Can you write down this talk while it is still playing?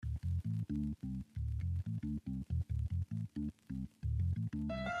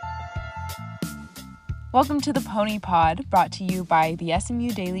Welcome to the Pony Pod, brought to you by the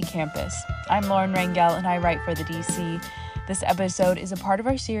SMU Daily Campus. I'm Lauren Rangel, and I write for the DC. This episode is a part of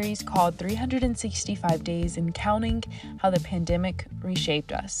our series called 365 Days and Counting: How the Pandemic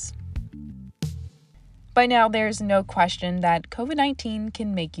Reshaped Us. By now, there's no question that COVID-19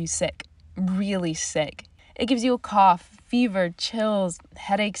 can make you sick, really sick. It gives you a cough, fever, chills,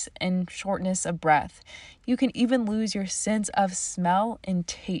 headaches, and shortness of breath. You can even lose your sense of smell and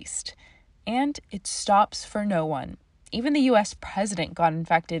taste. And it stops for no one. Even the US president got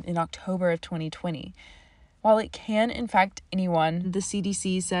infected in October of 2020. While it can infect anyone, the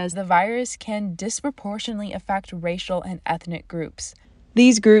CDC says the virus can disproportionately affect racial and ethnic groups.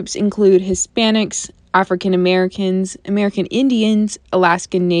 These groups include Hispanics, African Americans, American Indians,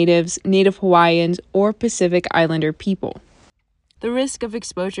 Alaskan Natives, Native Hawaiians, or Pacific Islander people. The risk of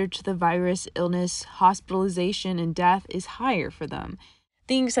exposure to the virus, illness, hospitalization, and death is higher for them.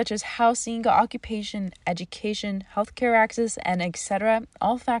 Things such as housing, occupation, education, healthcare access, and etc.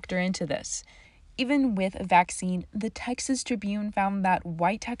 all factor into this. Even with a vaccine, the Texas Tribune found that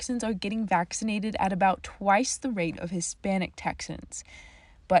white Texans are getting vaccinated at about twice the rate of Hispanic Texans.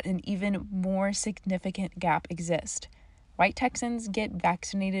 But an even more significant gap exists. White Texans get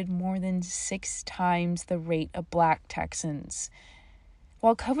vaccinated more than 6 times the rate of Black Texans.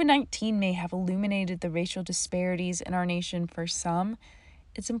 While COVID-19 may have illuminated the racial disparities in our nation for some,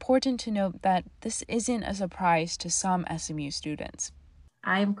 it's important to note that this isn't a surprise to some SMU students.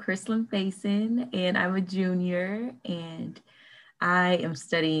 I'm Chrislyn Faison, and I'm a junior, and I am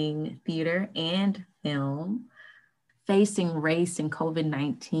studying theater and film. Facing race and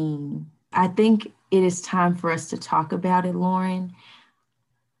COVID-19, I think it is time for us to talk about it, Lauren,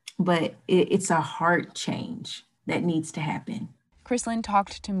 but it's a heart change that needs to happen. Chrislyn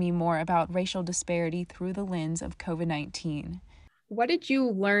talked to me more about racial disparity through the lens of COVID-19. What did you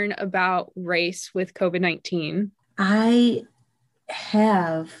learn about race with COVID-19? I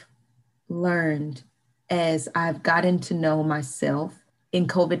have learned, as I've gotten to know myself in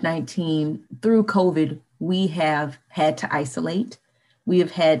COVID-19, through COVID, we have had to isolate. We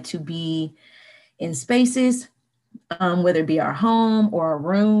have had to be in spaces, whether it be our home or our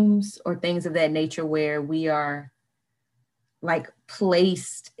rooms or things of that nature, where we are like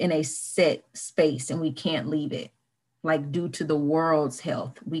placed in a set space and we can't leave it. Like, due to the world's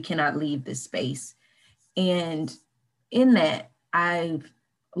health, we cannot leave this space. And in that, I've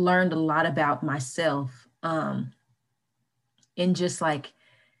learned a lot about myself, and just like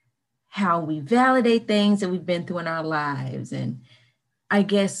how we validate things that we've been through in our lives. And I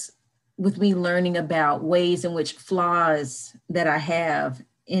guess with me learning about ways in which flaws that I have,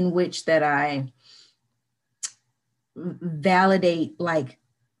 in which that I validate like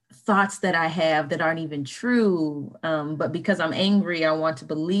thoughts that I have that aren't even true, but because I'm angry, I want to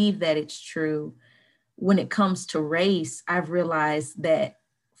believe that it's true. When it comes to race, I've realized that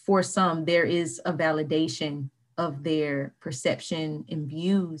for some, there is a validation of their perception and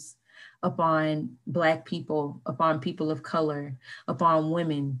views upon Black people, upon people of color, upon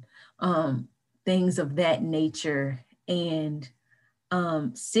women, things of that nature. And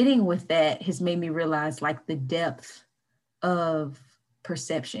sitting with that has made me realize like the depth of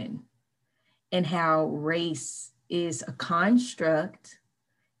perception and how race is a construct,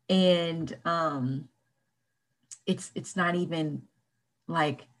 and it's not even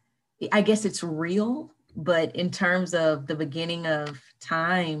like, I guess it's real, but in terms of the beginning of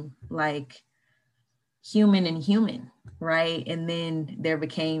time, like human and human, right? And then there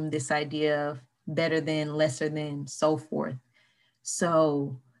became this idea of better than, lesser than, so forth.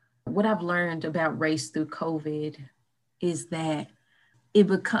 So what I've learned about race through COVID is that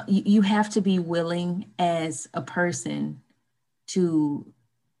you have to be willing as a person to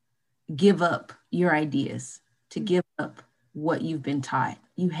give up your ideas, to give up what you've been taught.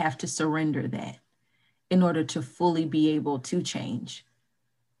 You have to surrender that in order to fully be able to change.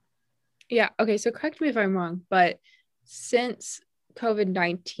 Yeah. Okay. So correct me if I'm wrong, but since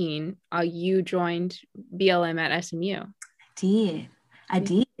COVID-19, you joined BLM at SMU. I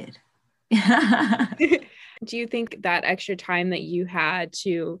did. Do you think that extra time that you had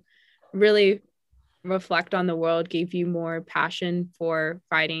to really reflect on the world gave you more passion for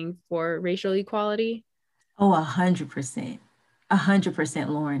fighting for racial equality? Oh, 100%. 100%,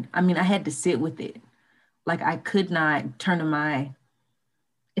 Lauren. I mean, I had to sit with it. Like, I could not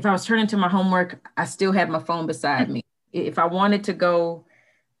if I was turning to my homework, I still had my phone beside me. If I wanted to go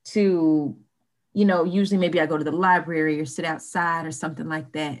to, usually maybe I go to the library or sit outside or something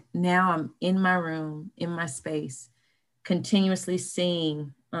like that. Now I'm in my room, in my space, continuously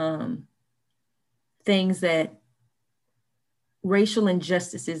seeing things that racial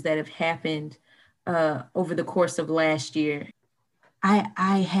injustices that have happened over the course of last year.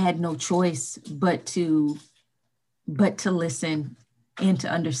 I had no choice but to listen and to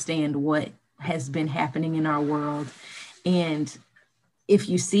understand what has been happening in our world. And if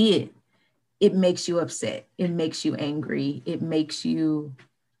you see it, it makes you upset. It makes you angry. It makes you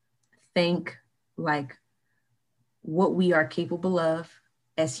think like what we are capable of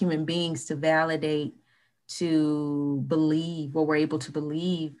as human beings to validate, to believe what we're able to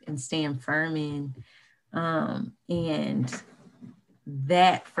believe and stand firm in. And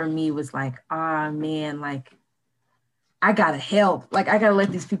that for me was like, ah, man, like I gotta help. Like I gotta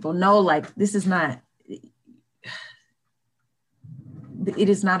let these people know, like this is not, it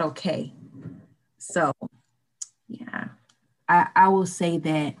is not okay. So yeah, I will say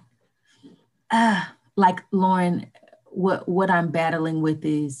that, like Lauren, what I'm battling with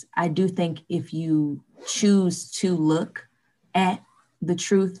is I do think if you choose to look at the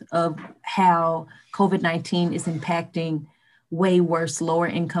truth of how COVID-19 is impacting way worse lower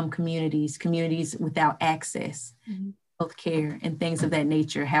income communities, communities without access, healthcare and things of that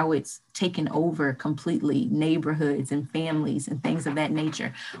nature, how it's taken over completely neighborhoods and families and things of that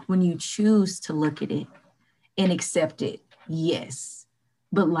nature. When you choose to look at it and accept it, yes,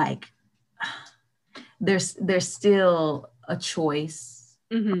 but like there's still a choice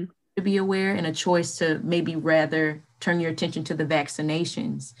to be aware and a choice to maybe rather turn your attention to the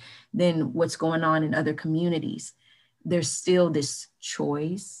vaccinations than what's going on in other communities. There's still this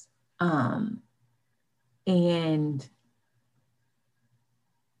choice. And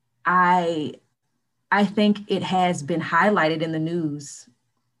I think it has been highlighted in the news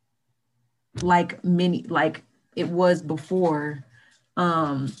like it was before.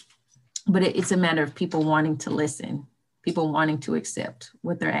 But it's a matter of people wanting to listen, people wanting to accept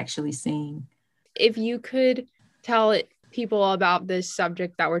what they're actually seeing. If you could tell people about this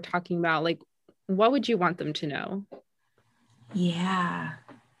subject that we're talking about, like, what would you want them to know? Yeah.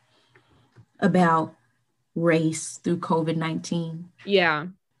 About race through COVID-19. Yeah.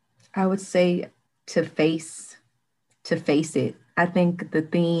 I would say to face it. I think the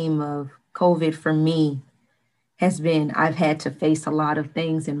theme of COVID for me has been I've had to face a lot of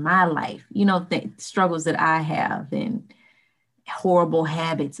things in my life, struggles that I have and horrible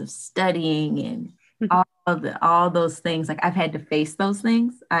habits of studying and all those things. Like I've had to face those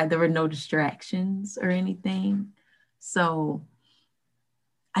things. There were no distractions or anything. So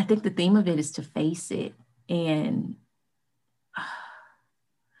I think the theme of it is to face it, and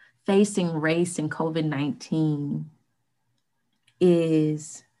facing race and COVID-19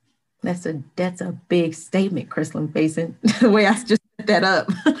 that's a big statement, Crystalline, facing the way I just set that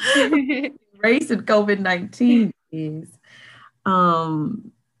up. Race and COVID-19 is,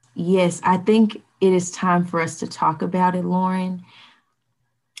 yes, I think it is time for us to talk about it, Lauren,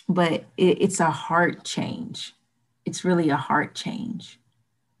 but it's a heart change. It's really a heart change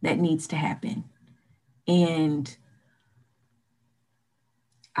that needs to happen. And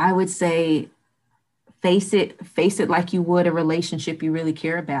I would say, face it like you would a relationship you really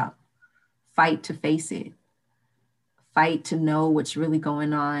care about. Fight to face it. Fight to know what's really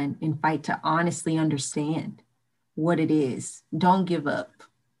going on and fight to honestly understand what it is. Don't give up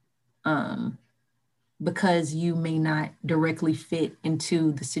because you may not directly fit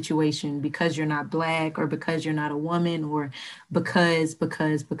into the situation, because you're not Black or because you're not a woman or because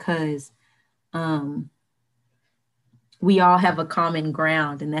we all have a common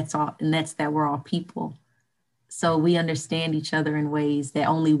ground, and that's all, and that's that we're all people. So we understand each other in ways that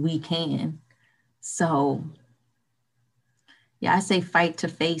only we can. So yeah, I say fight to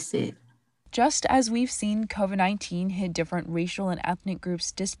face it. Just as we've seen COVID-19 hit different racial and ethnic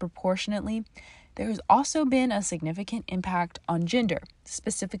groups disproportionately, there has also been a significant impact on gender,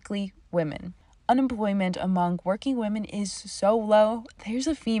 specifically women. Unemployment among working women is so low, there's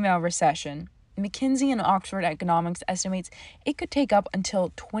a female recession. McKinsey and Oxford Economics estimates it could take up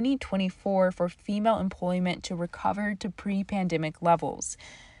until 2024 for female employment to recover to pre-pandemic levels.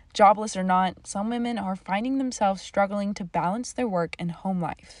 Jobless or not, some women are finding themselves struggling to balance their work and home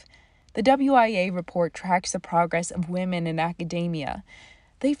life. The WIA report tracks the progress of women in academia.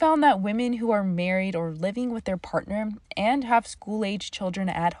 They found that women who are married or living with their partner and have school-age children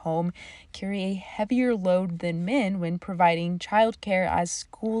at home carry a heavier load than men when providing childcare as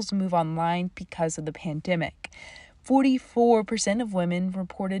schools move online because of the pandemic. 44% of women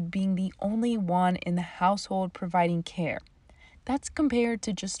reported being the only one in the household providing care. That's compared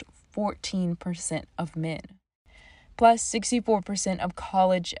to just 14% of men. Plus, 64% of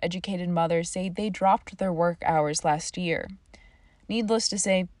college-educated mothers say they dropped their work hours last year. Needless to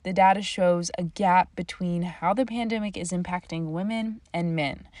say, the data shows a gap between how the pandemic is impacting women and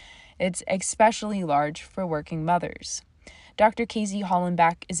men. It's especially large for working mothers. Dr. Casey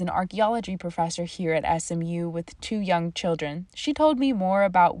Hollenbach is an archaeology professor here at SMU with 2 young children. She told me more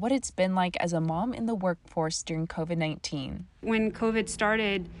about what it's been like as a mom in the workforce during COVID-19. When COVID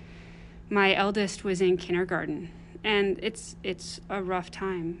started, my eldest was in kindergarten, and it's a rough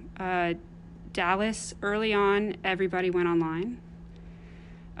time. Dallas, early on, everybody went online.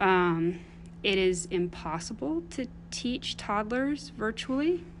 It is impossible to teach toddlers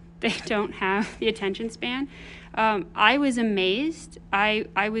virtually. They don't have the attention span. I was amazed.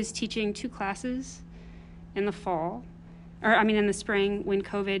 I was teaching 2 classes in the in the spring when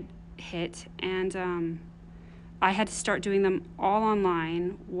COVID hit, and I had to start doing them all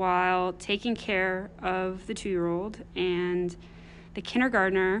online while taking care of the 2-year-old and the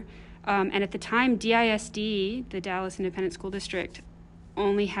kindergartner. And at the time, DISD, the Dallas Independent School District,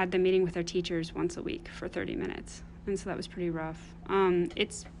 only had the meeting with their teachers once a week for 30 minutes. And so that was pretty rough.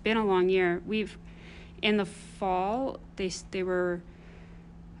 It's been a long year. In the fall, they were,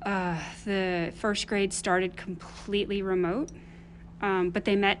 the first grade started completely remote, but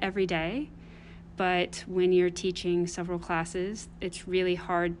they met every day. But when you're teaching several classes, it's really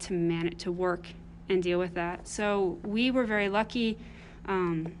hard to manage to work and deal with that. So we were very lucky.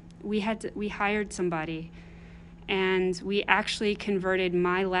 We hired somebody, and we actually converted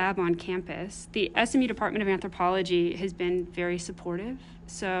my lab on campus. The SMU Department of Anthropology has been very supportive.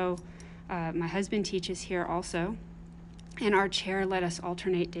 So my husband teaches here also, and our chair let us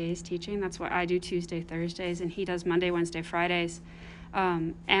alternate days teaching. That's why I do Tuesday, Thursdays, and he does Monday, Wednesday, Fridays.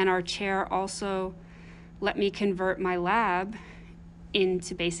 And our chair also let me convert my lab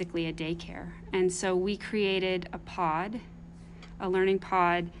into basically a daycare. And so we created a learning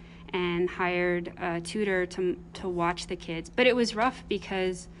pod, and hired a tutor to watch the kids. But it was rough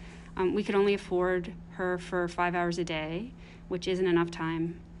because we could only afford her for 5 hours a day, which isn't enough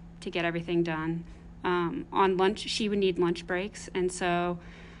time to get everything done. On lunch, she would need lunch breaks, and so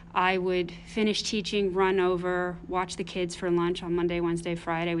I would finish teaching, run over, watch the kids for lunch on Monday, Wednesday,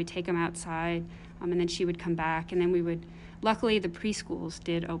 Friday. We'd take them outside, and then she would come back, and then luckily the preschools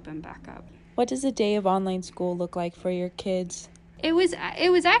did open back up. What does a day of online school look like for your kids? It was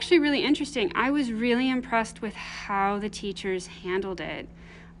actually really interesting. I was really impressed with how the teachers handled it,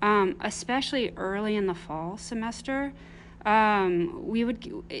 especially early in the fall semester. Routine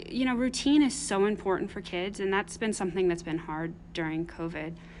is so important for kids, and that's been something that's been hard during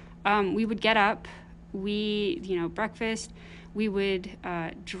COVID. We would get up, breakfast, we would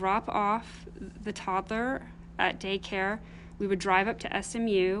drop off the toddler at daycare. We would drive up to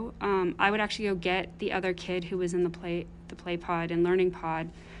SMU. I would actually go get the other kid who was in the play pod and learning pod,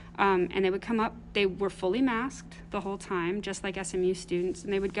 and they would come up. They were fully masked the whole time, just like SMU students,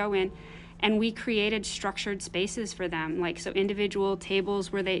 and they would go in, and we created structured spaces for them, like so individual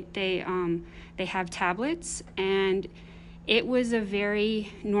tables where they have tablets, and it was a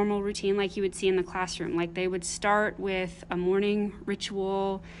very normal routine like you would see in the classroom. Like they would start with a morning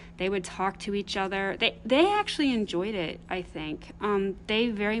ritual. They would talk to each other. They actually enjoyed it, I think. They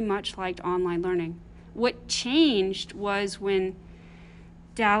very much liked online learning. What changed was when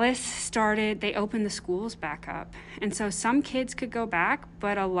Dallas started, they opened the schools back up. And so some kids could go back,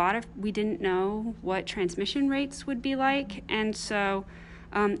 but we didn't know what transmission rates would be like. And so,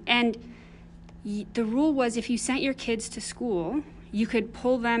 the rule was if you sent your kids to school, you could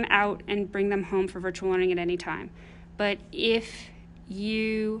pull them out and bring them home for virtual learning at any time. But if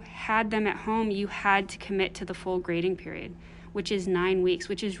you had them at home, you had to commit to the full grading period, which is 9 weeks,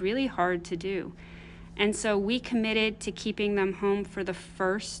 which is really hard to do. And so we committed to keeping them home for the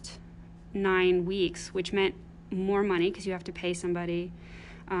first 9 weeks, which meant more money because you have to pay somebody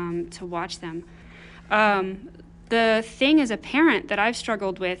to watch them. The thing as a parent that I've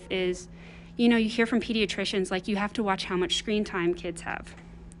struggled with is, you hear from pediatricians, like you have to watch how much screen time kids have.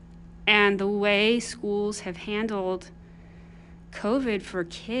 And the way schools have handled COVID for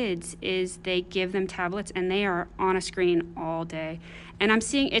kids is they give them tablets and they are on a screen all day. And I'm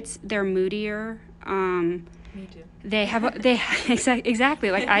seeing they're moodier. Me too.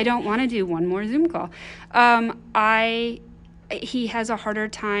 Exactly. Like I don't want to do one more Zoom call. He has a harder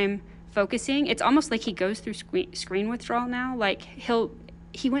time focusing. It's almost like he goes through screen withdrawal now. Like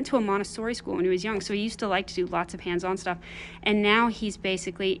he went to a Montessori school when he was young, so he used to like to do lots of hands-on stuff. And now he's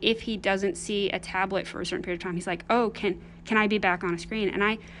basically, if he doesn't see a tablet for a certain period of time, he's like, oh, can I be back on a screen? And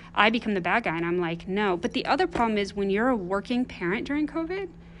I become the bad guy, and I'm like, no. But the other problem is when you're a working parent during COVID,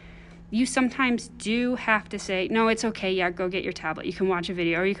 you sometimes do have to say, no, it's okay, yeah, go get your tablet. You can watch a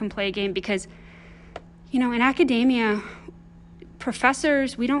video or you can play a game because, in academia,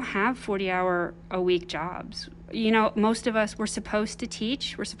 professors, we don't have 40-hour-a-week jobs. most of us, we're supposed to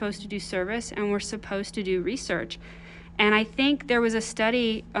teach, we're supposed to do service, and we're supposed to do research. And I think there was a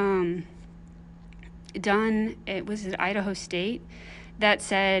study done, it was at Idaho State, that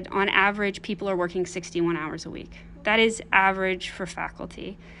said on average people are working 61 hours a week. That is average for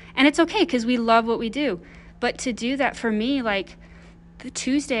faculty. And it's okay because we love what we do. But to do that for me, like the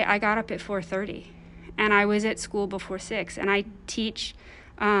Tuesday I got up at 4:30 and I was at school before 6, and I teach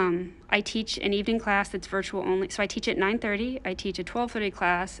an evening class that's virtual only. So I teach at 9:30, I teach a 12:30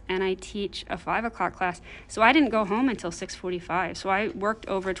 class, and I teach a 5 o'clock class. So I didn't go home until 6:45. So I worked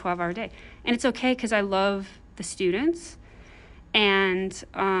over a 12-hour day. And it's okay because I love the students. And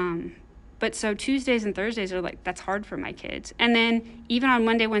but so Tuesdays and Thursdays are like, that's hard for my kids. And then even on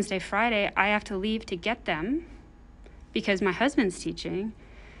Monday, Wednesday, Friday, I have to leave to get them because my husband's teaching.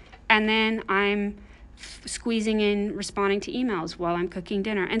 And then I'm squeezing in responding to emails while I'm cooking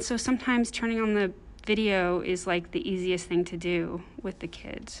dinner. And so sometimes turning on the video is like the easiest thing to do with the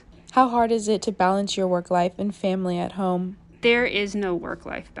kids. How hard is it to balance your work life and family at home? There is no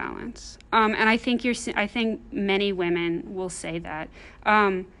work-life balance. And I think many women will say that.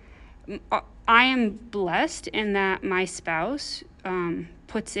 I am blessed in that my spouse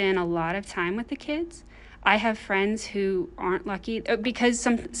puts in a lot of time with the kids. I have friends who aren't lucky because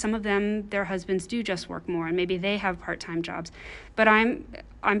some of them, their husbands do just work more and maybe they have part-time jobs. But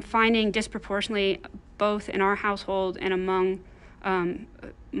I'm finding disproportionately, both in our household and among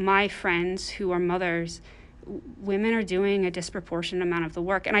my friends who are mothers, women are doing a disproportionate amount of the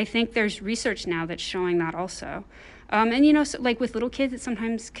work. And I think there's research now that's showing that also. And so, like with little kids, it's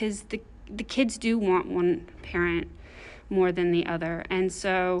sometimes because the kids do want one parent more than the other. And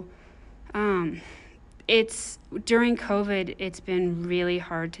so it's during COVID, it's been really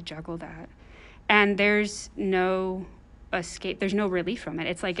hard to juggle that. And there's no escape, there's no relief from it.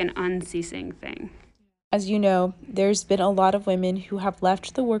 It's like an unceasing thing. As you know, there's been a lot of women who have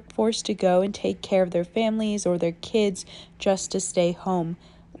left the workforce to go and take care of their families or their kids just to stay home.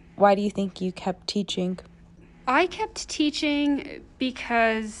 Why do you think you kept teaching? I kept teaching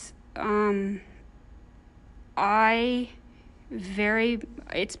because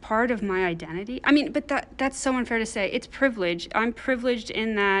it's part of my identity. I mean, but that's so unfair to say. It's privilege. I'm privileged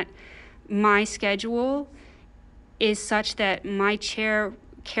in that my schedule is such that my chair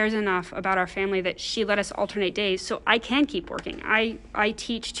cares enough about our family that she let us alternate days so I can keep working. I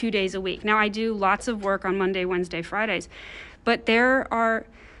teach 2 days a week. Now I do lots of work on Monday, Wednesday, Fridays, but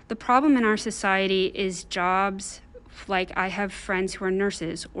the problem in our society is jobs. Like I have friends who are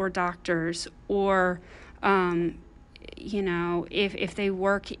nurses or doctors or if they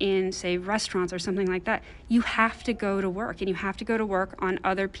work in, say, restaurants or something like that, you have to go to work, and you have to go to work on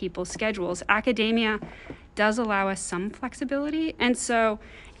other people's schedules. Academia does allow us some flexibility, and so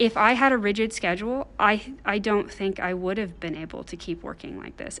if I had a rigid schedule, I don't think I would have been able to keep working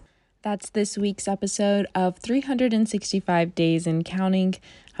like this. That's this week's episode of 365 Days and Counting,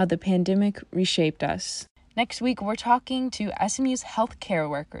 How the Pandemic Reshaped Us. Next week, we're talking to SMU's healthcare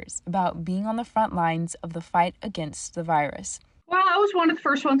workers about being on the front lines of the fight against the virus. Well, I was one of the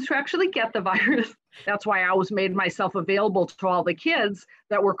first ones to actually get the virus. That's why I always made myself available to all the kids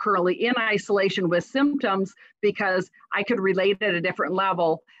that were currently in isolation with symptoms, because I could relate at a different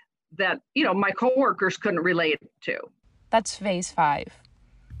level that, my coworkers couldn't relate to. That's phase 5.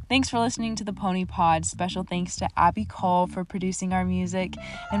 Thanks for listening to the Pony Pod. Special thanks to Abby Cole for producing our music.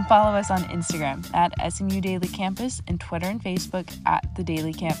 And follow us on Instagram at SMU Daily Campus and Twitter and Facebook at The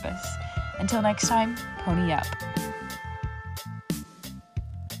Daily Campus. Until next time, pony up.